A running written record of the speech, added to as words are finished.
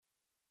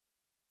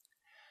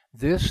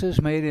This is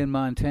Made in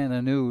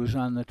Montana News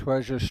on the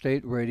Treasure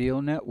State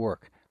Radio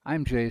Network.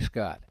 I'm Jay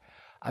Scott.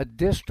 A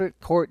district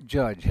court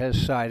judge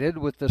has sided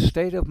with the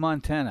state of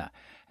Montana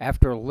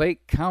after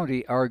Lake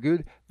County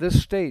argued the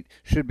state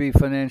should be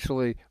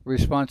financially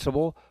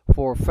responsible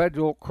for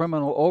federal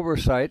criminal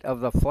oversight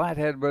of the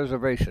Flathead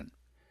Reservation.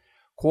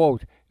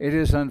 Quote, "It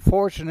is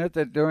unfortunate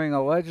that during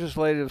a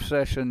legislative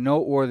session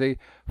noteworthy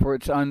for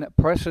its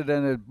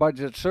unprecedented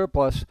budget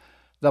surplus,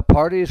 the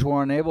parties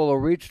were unable to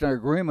reach an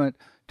agreement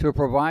to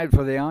provide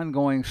for the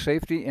ongoing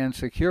safety and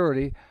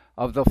security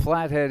of the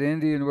Flathead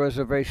Indian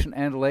Reservation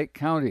and Lake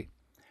County."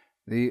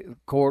 The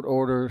court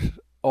orders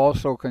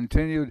also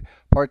continued,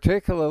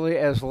 particularly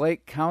as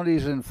Lake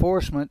County's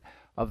enforcement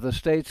of the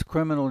state's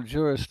criminal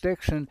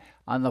jurisdiction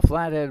on the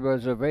Flathead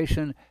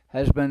Reservation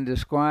has been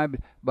described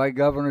by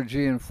Governor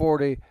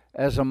Gianforte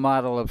as a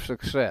model of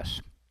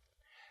success.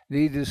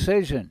 The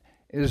decision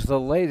is the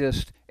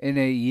latest in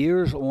a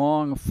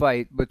years-long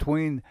fight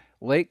between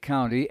Lake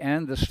County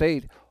and the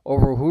state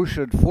over who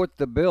should foot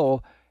the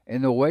bill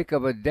in the wake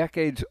of a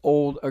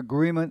decades-old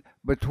agreement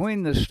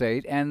between the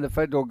state and the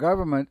federal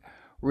government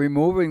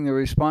removing the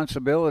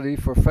responsibility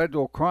for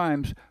federal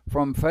crimes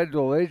from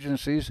federal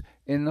agencies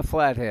in the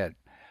Flathead.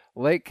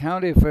 Lake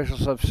County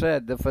officials have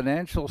said the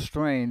financial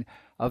strain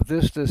of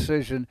this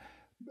decision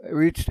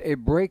reached a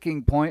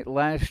breaking point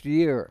last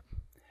year.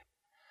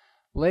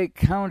 Lake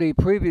County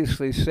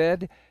previously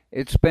said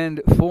it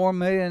spent $4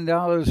 million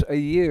a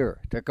year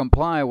to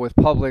comply with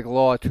Public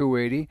Law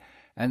 280,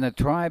 and the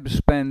tribes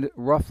spend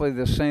roughly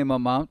the same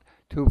amount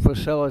to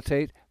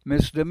facilitate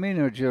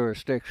misdemeanor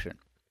jurisdiction.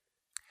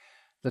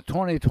 The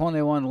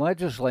 2021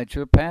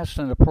 legislature passed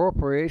an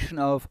appropriation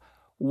of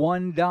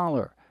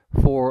 $1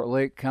 for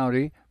Lake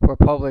County for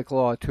Public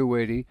Law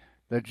 280.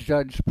 The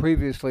judge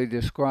previously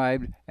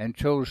described and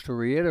chose to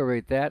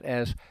reiterate that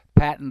as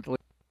patently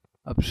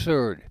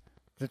absurd.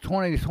 The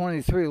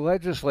 2023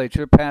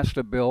 legislature passed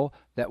a bill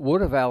that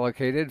would have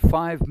allocated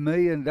 $5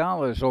 million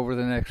over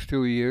the next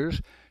 2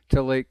 years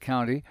to Lake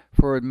County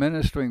for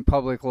administering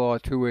Public Law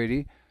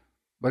 280,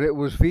 but it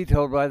was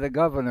vetoed by the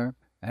governor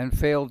and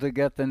failed to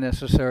get the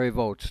necessary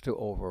votes to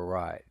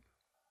override.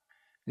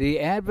 The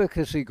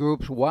advocacy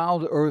groups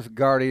Wild Earth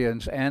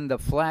Guardians and the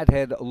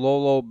Flathead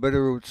Lolo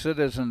Bitterroot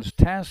Citizens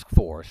Task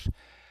Force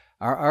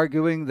are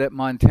arguing that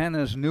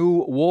Montana's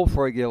new wolf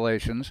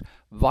regulations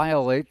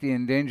violate the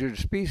Endangered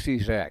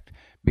Species Act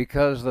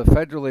because the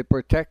federally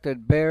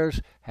protected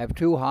bears have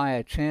too high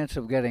a chance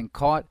of getting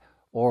caught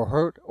or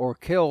hurt or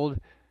killed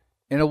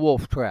in a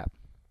wolf trap.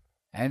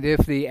 And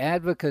if the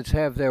advocates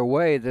have their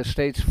way, the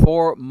state's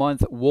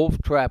 4-month wolf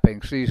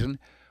trapping season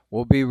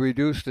will be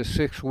reduced to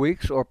 6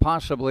 weeks or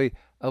possibly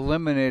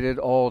eliminated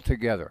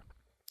altogether.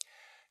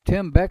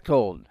 Tim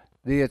Bechtold,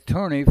 the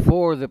attorney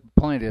for the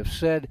plaintiffs,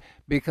 said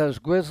because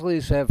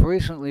grizzlies have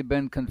recently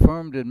been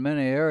confirmed in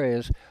many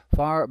areas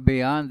far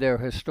beyond their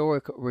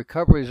historic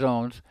recovery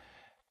zones,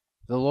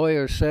 the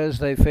lawyer says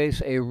they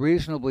face a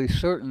reasonably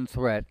certain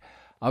threat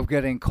of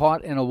getting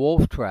caught in a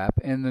wolf trap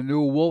in the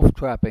new wolf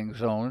trapping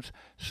zones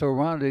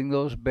surrounding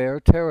those bear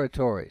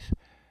territories.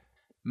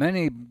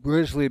 Many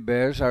grizzly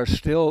bears are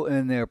still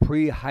in their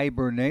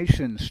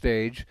pre-hibernation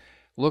stage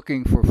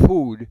looking for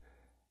food,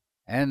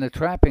 and the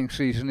trapping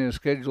season is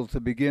scheduled to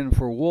begin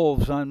for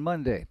wolves on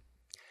Monday.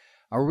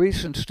 A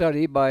recent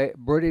study by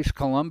British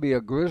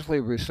Columbia grizzly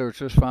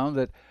researchers found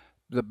that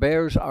the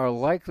bears are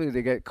likely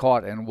to get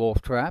caught in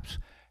wolf traps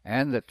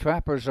and that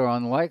trappers are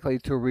unlikely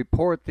to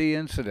report the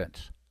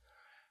incidents.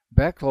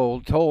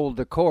 Bechtold told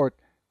the court,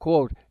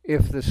 quote,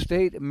 "If the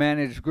state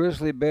managed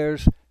grizzly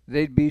bears,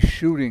 they'd be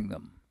shooting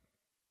them."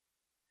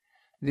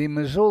 The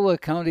Missoula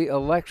County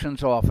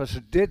Elections Office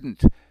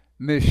didn't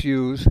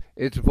misuse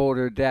its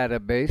voter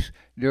database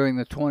during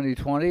the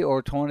 2020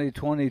 or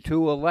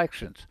 2022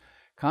 elections,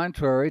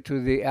 contrary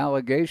to the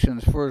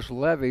allegations first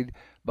levied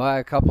by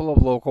a couple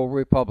of local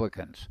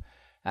Republicans.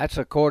 That's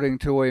according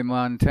to a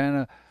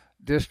Montana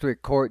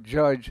District Court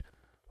judge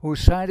who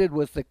sided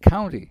with the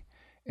county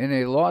in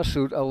a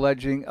lawsuit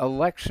alleging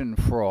election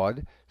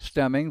fraud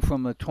stemming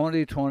from the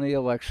 2020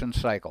 election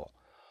cycle.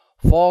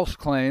 False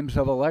claims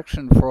of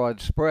election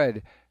fraud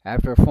spread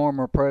after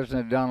former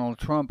President Donald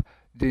Trump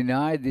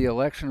denied the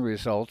election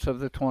results of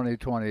the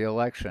 2020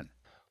 election.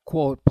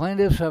 Quote,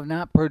 "Plaintiffs have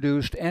not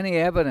produced any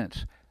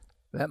evidence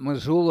that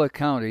Missoula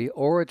County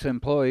or its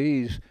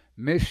employees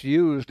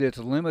misused its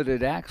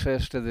limited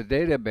access to the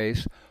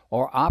database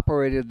or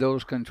operated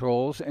those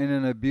controls in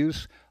an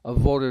abuse of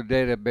voter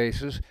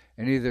databases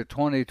in either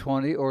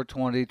 2020 or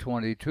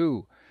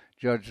 2022,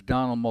 Judge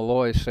Donald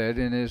Malloy said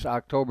in his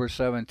October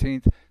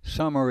 17th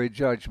summary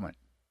judgment.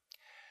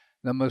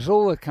 The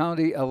Missoula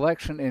County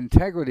Election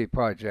Integrity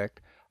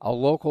Project, a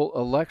local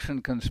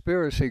election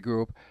conspiracy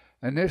group,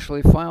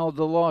 initially filed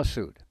the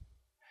lawsuit.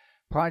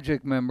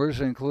 Project members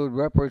include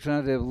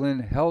Representative Lynn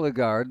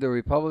Hildegard, the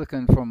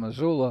Republican from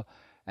Missoula,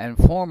 and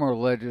former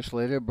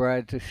legislator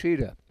Brad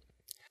Tashida.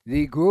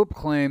 The group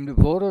claimed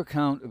voter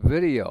count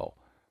video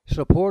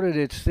supported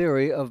its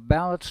theory of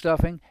ballot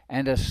stuffing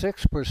and a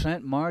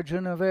 6%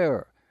 margin of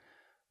error.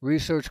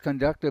 Research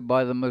conducted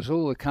by the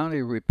Missoula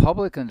County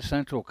Republican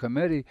Central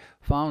Committee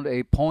found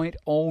a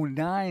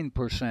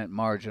 0.09%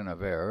 margin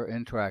of error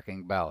in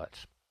tracking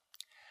ballots.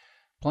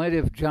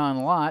 Plaintiff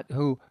John Lott,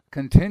 who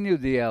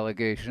continued the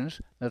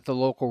allegations that the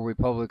local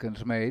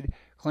Republicans made,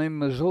 claimed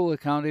Missoula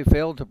County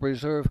failed to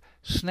preserve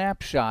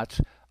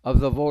snapshots of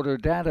the voter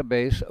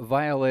database,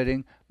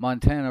 violating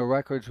Montana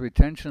records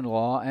retention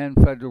law and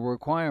federal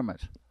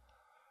requirements.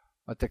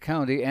 But the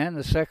county and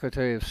the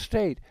Secretary of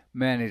State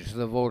manage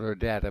the voter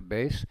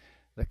database.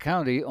 The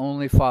county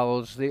only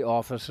follows the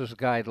office's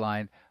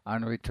guideline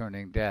on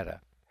returning data.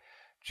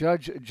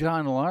 Judge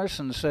John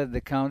Larson said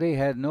the county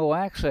had no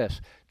access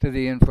to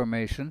the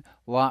information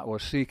Lott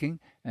was seeking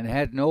and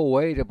had no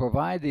way to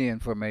provide the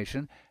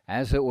information,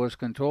 as it was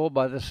controlled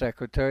by the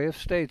Secretary of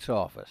State's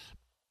office.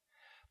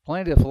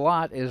 Plaintiff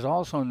Lott is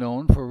also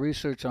known for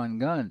research on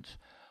guns,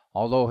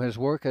 although his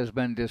work has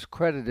been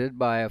discredited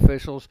by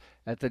officials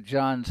at the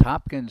Johns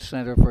Hopkins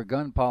Center for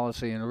Gun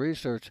Policy and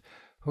Research,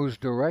 whose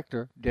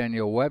director,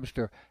 Daniel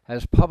Webster,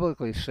 has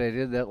publicly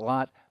stated that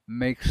Lott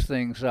makes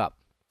things up.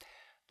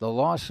 The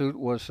lawsuit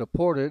was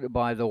supported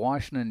by the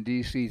Washington,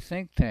 D.C.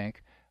 think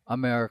tank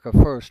America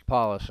First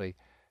Policy,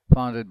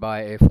 founded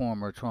by a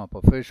former Trump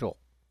official.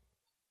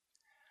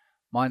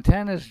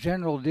 Montana's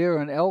general deer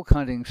and elk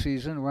hunting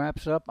season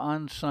wraps up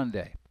on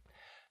Sunday.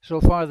 So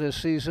far this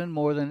season,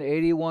 more than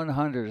 81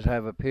 hunters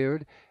have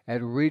appeared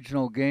at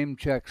regional game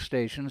check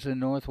stations in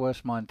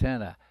northwest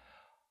Montana.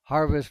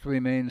 Harvest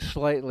remains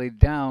slightly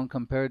down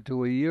compared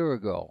to a year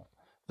ago.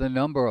 The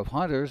number of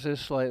hunters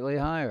is slightly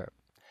higher.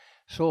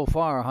 So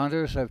far,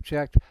 hunters have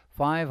checked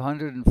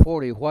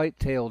 540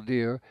 white-tailed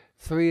deer,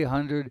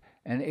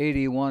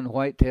 381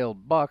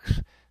 white-tailed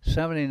bucks,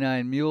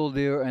 79 mule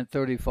deer, and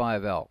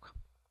 35 elk.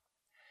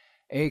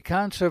 A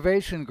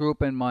conservation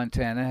group in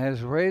Montana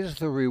has raised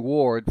the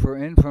reward for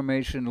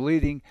information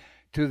leading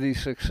to the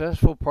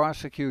successful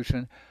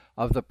prosecution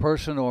of the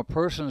person or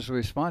persons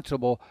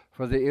responsible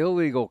for the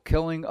illegal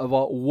killing of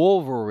a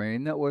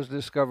wolverine that was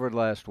discovered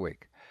last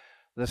week.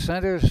 The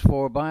Centers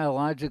for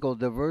Biological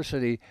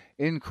Diversity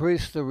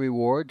increased the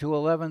reward to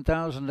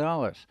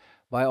 $11,000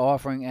 by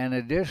offering an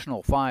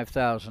additional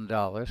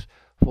 $5,000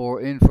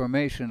 for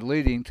information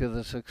leading to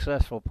the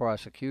successful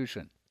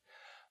prosecution.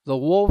 The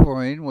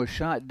wolverine was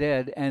shot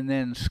dead and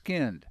then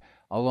skinned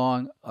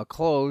along a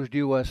closed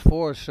U.S.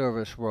 Forest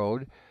Service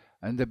road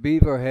in the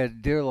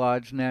Beaverhead Deer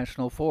Lodge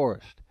National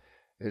Forest.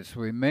 Its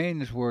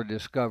remains were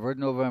discovered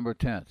November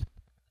 10th.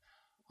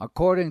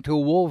 According to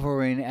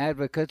wolverine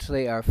advocates,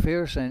 they are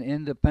fierce and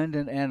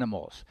independent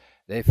animals.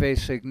 They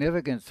face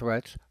significant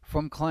threats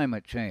from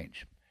climate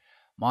change.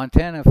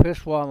 Montana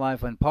Fish,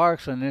 Wildlife, and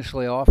Parks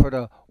initially offered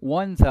a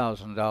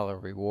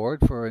 $1,000 reward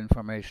for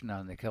information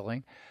on the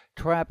killing.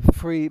 Trap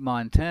Free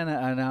Montana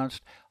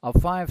announced a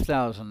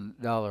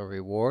 $5,000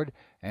 reward,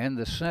 and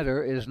the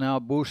center is now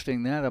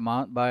boosting that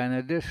amount by an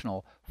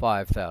additional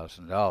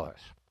 $5,000.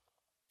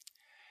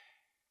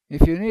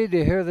 If you need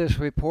to hear this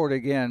report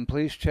again,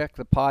 please check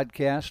the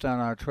podcast on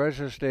our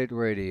Treasure State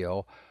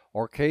Radio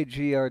or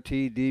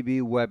KGRT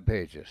DB web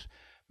pages.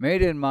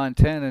 Made in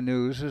Montana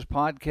News is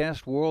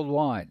podcast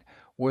worldwide,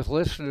 with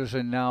listeners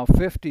in now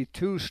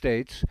 52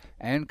 states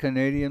and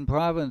Canadian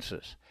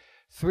provinces,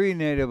 3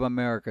 Native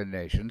American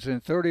nations, in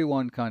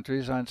 31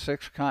 countries on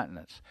 6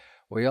 continents.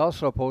 We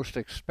also post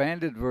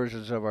expanded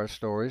versions of our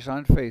stories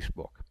on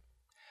Facebook.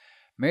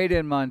 Made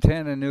in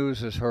Montana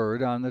News is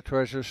heard on the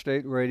Treasure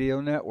State Radio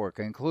Network,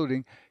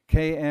 including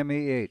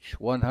KMEH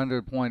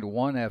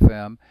 100.1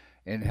 FM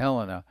in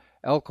Helena,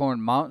 Elkhorn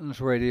Mountains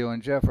Radio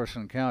in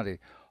Jefferson County,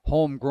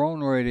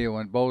 Homegrown Radio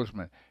in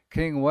Bozeman,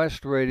 King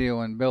West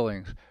Radio in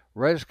Billings,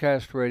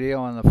 Rescast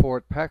Radio on the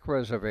Fort Peck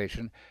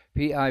Reservation,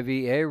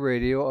 PIVA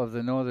Radio of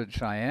the Northern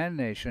Cheyenne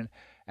Nation,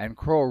 and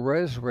Crow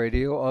Res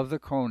Radio of the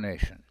Crow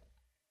Nation.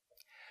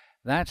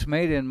 That's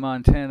Made in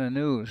Montana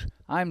News.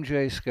 I'm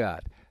Jay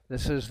Scott.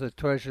 This is the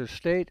Treasure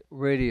State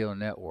Radio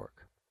Network.